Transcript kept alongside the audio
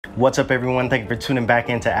What's up everyone, thank you for tuning back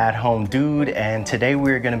into At Home Dude, and today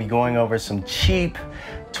we're going to be going over some cheap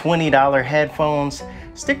 $20 headphones.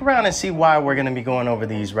 Stick around and see why we're going to be going over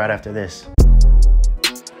these right after this.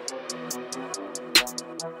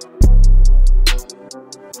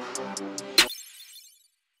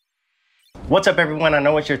 What's up everyone? I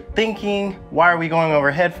know what you're thinking. Why are we going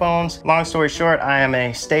over headphones? Long story short, I am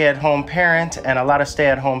a stay-at-home parent, and a lot of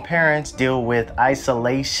stay-at-home parents deal with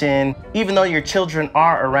isolation. Even though your children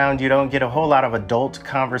are around, you don't get a whole lot of adult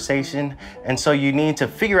conversation. And so you need to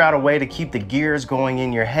figure out a way to keep the gears going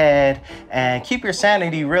in your head and keep your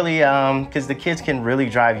sanity really, because the kids can really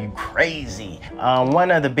drive you crazy.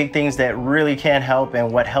 One of the big things that really can help,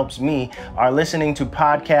 and what helps me, are listening to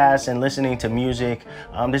podcasts and listening to music.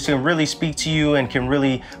 This can really speak to you and can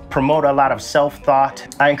really promote a lot of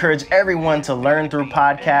self-thought. I encourage everyone to learn through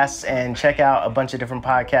podcasts and check out a bunch of different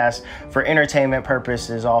podcasts for entertainment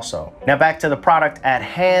purposes also. Now back to the product at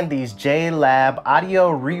hand, these JLab Audio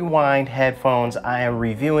Rewind headphones I am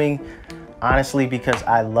reviewing honestly because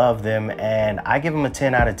I love them, and I give them a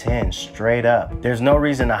 10 out of 10 straight up. There's no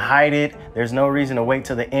reason to hide it. There's no reason to wait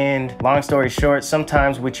till the end. Long story short,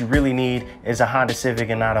 sometimes what you really need is a Honda Civic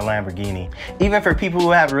and not a Lamborghini. Even for people who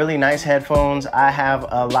have really nice headphones, I have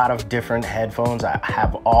a lot of different headphones. I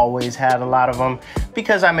have always had a lot of them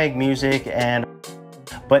because I make music,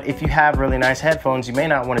 but if you have really nice headphones, you may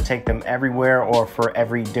not want to take them everywhere or for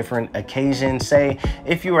every different occasion. Say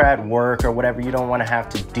if you are at work or whatever, you don't want to have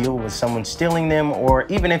to deal with someone stealing them, or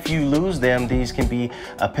even if you lose them, these can be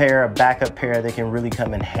a backup pair that can really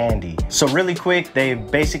come in handy. So really quick, they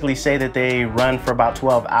basically say that they run for about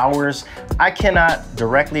 12 hours. I cannot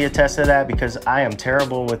directly attest to that because I am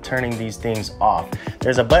terrible with turning these things off.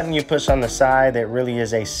 There's a button you push on the side that really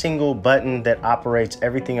is a single button that operates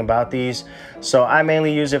everything about these. So I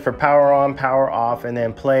mainly use it for power on, power off, and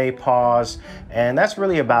then play, pause, and that's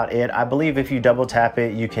really about it. I believe if you double tap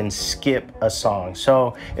it, you can skip a song.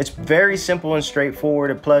 So it's very simple and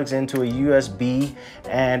straightforward. It plugs into a USB,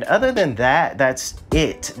 and other than that, that's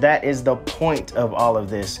it. That is the point of all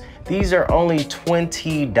of this. These are only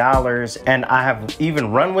 $20, and I have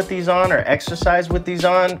even run with these on or exercised with these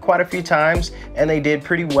on quite a few times, and they did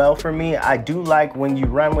pretty well for me. I do like when you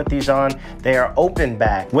run with these on, they are open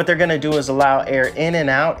back. What they're gonna do is allow air in and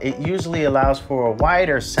out. It usually allows for a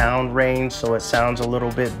wider sound range, so it sounds a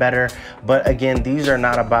little bit better. But again, these are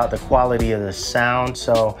not about the quality of the sound,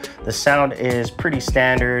 so the sound is pretty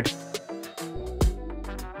standard.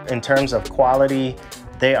 In terms of quality,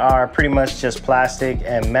 they are pretty much just plastic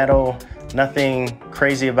and metal, nothing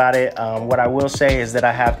crazy about it. What I will say is that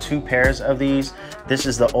I have two pairs of these. This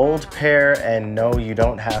is the old pair, and no, you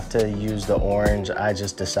don't have to use the orange. I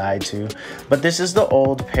just decide to. But this is the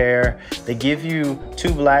old pair. They give you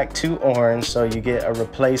two black, two orange, so you get a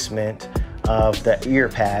replacement of the ear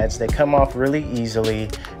pads. They come off really easily,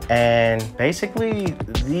 and basically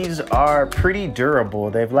these are pretty durable.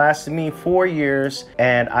 They've lasted me 4 years,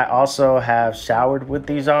 and I also have showered with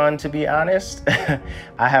these on, to be honest.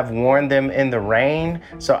 I have worn them in the rain,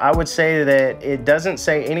 so I would say that it doesn't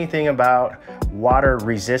say anything about water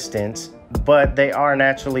resistance, but they are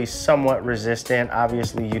naturally somewhat resistant.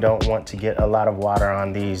 Obviously you don't want to get a lot of water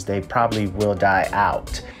on these. They probably will die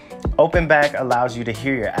out. Open back allows you to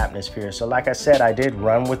hear your atmosphere. So like I said, I did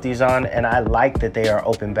run with these on, and I like that they are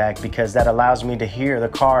open back because that allows me to hear the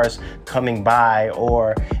cars coming by,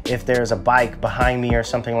 or if there's a bike behind me or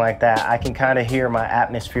something like that, I can kind of hear my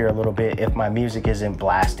atmosphere a little bit if my music isn't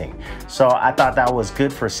blasting. So I thought that was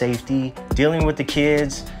good for safety. Dealing with the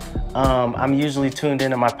kids, I'm usually tuned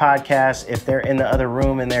into my podcast. If they're in the other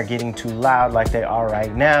room and they're getting too loud like they are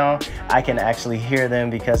right now, I can actually hear them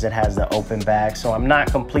because it has the open back. So I'm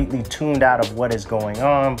not completely tuned out of what is going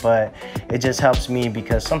on, but it just helps me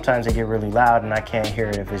because sometimes they get really loud and I can't hear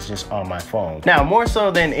it if it's just on my phone. Now, more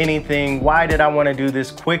so than anything, why did I want to do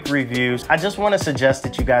this quick review? I just want to suggest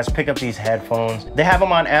that you guys pick up these headphones. They have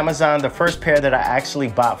them on Amazon. The first pair that I actually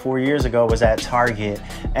bought 4 years ago was at Target.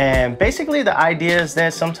 And basically the idea is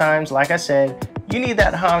that sometimes, like I said, you need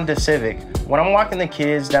that Honda Civic. When I'm walking the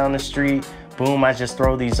kids down the street, boom, I just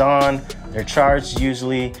throw these on. They're charged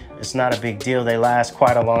usually. It's not a big deal. They last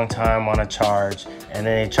quite a long time on a charge, and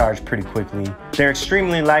then they charge pretty quickly. They're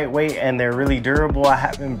extremely lightweight and they're really durable. I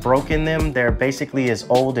haven't broken them. They're basically as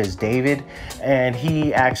old as David, and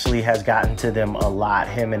he actually has gotten to them a lot,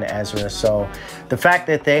 him and Ezra. So the fact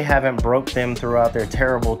that they haven't broke them throughout their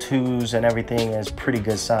terrible twos and everything is a pretty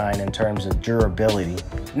good sign in terms of durability.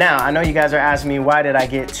 Now, I know you guys are asking me, why did I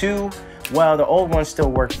get two? Well, the old ones still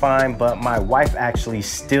work fine, but my wife actually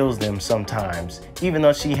steals them sometimes. Even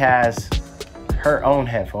though she has her own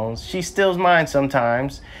headphones, she steals mine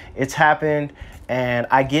sometimes. It's happened, and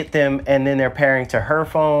I get them and then they're pairing to her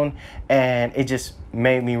phone, and it just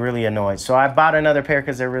made me really annoyed. So I bought another pair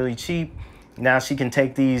because they're really cheap. Now she can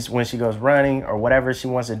take these when she goes running or whatever she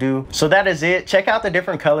wants to do. So that is it. Check out the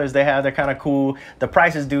different colors they have. They're kind of cool. The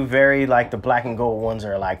prices do vary. Like the black and gold ones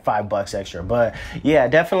are like $5 extra. But yeah,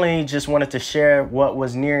 definitely just wanted to share what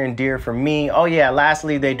was near and dear for me. Oh yeah,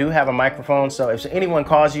 lastly, they do have a microphone. So if anyone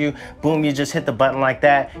calls you, boom, you just hit the button like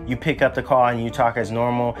that. You pick up the call and you talk as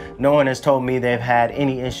normal. No one has told me they've had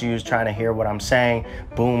any issues trying to hear what I'm saying.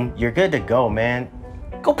 Boom, you're good to go, man.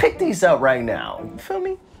 Go pick these up right now. You feel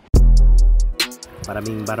me? Bada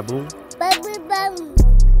bing, bada boom. Bada boom.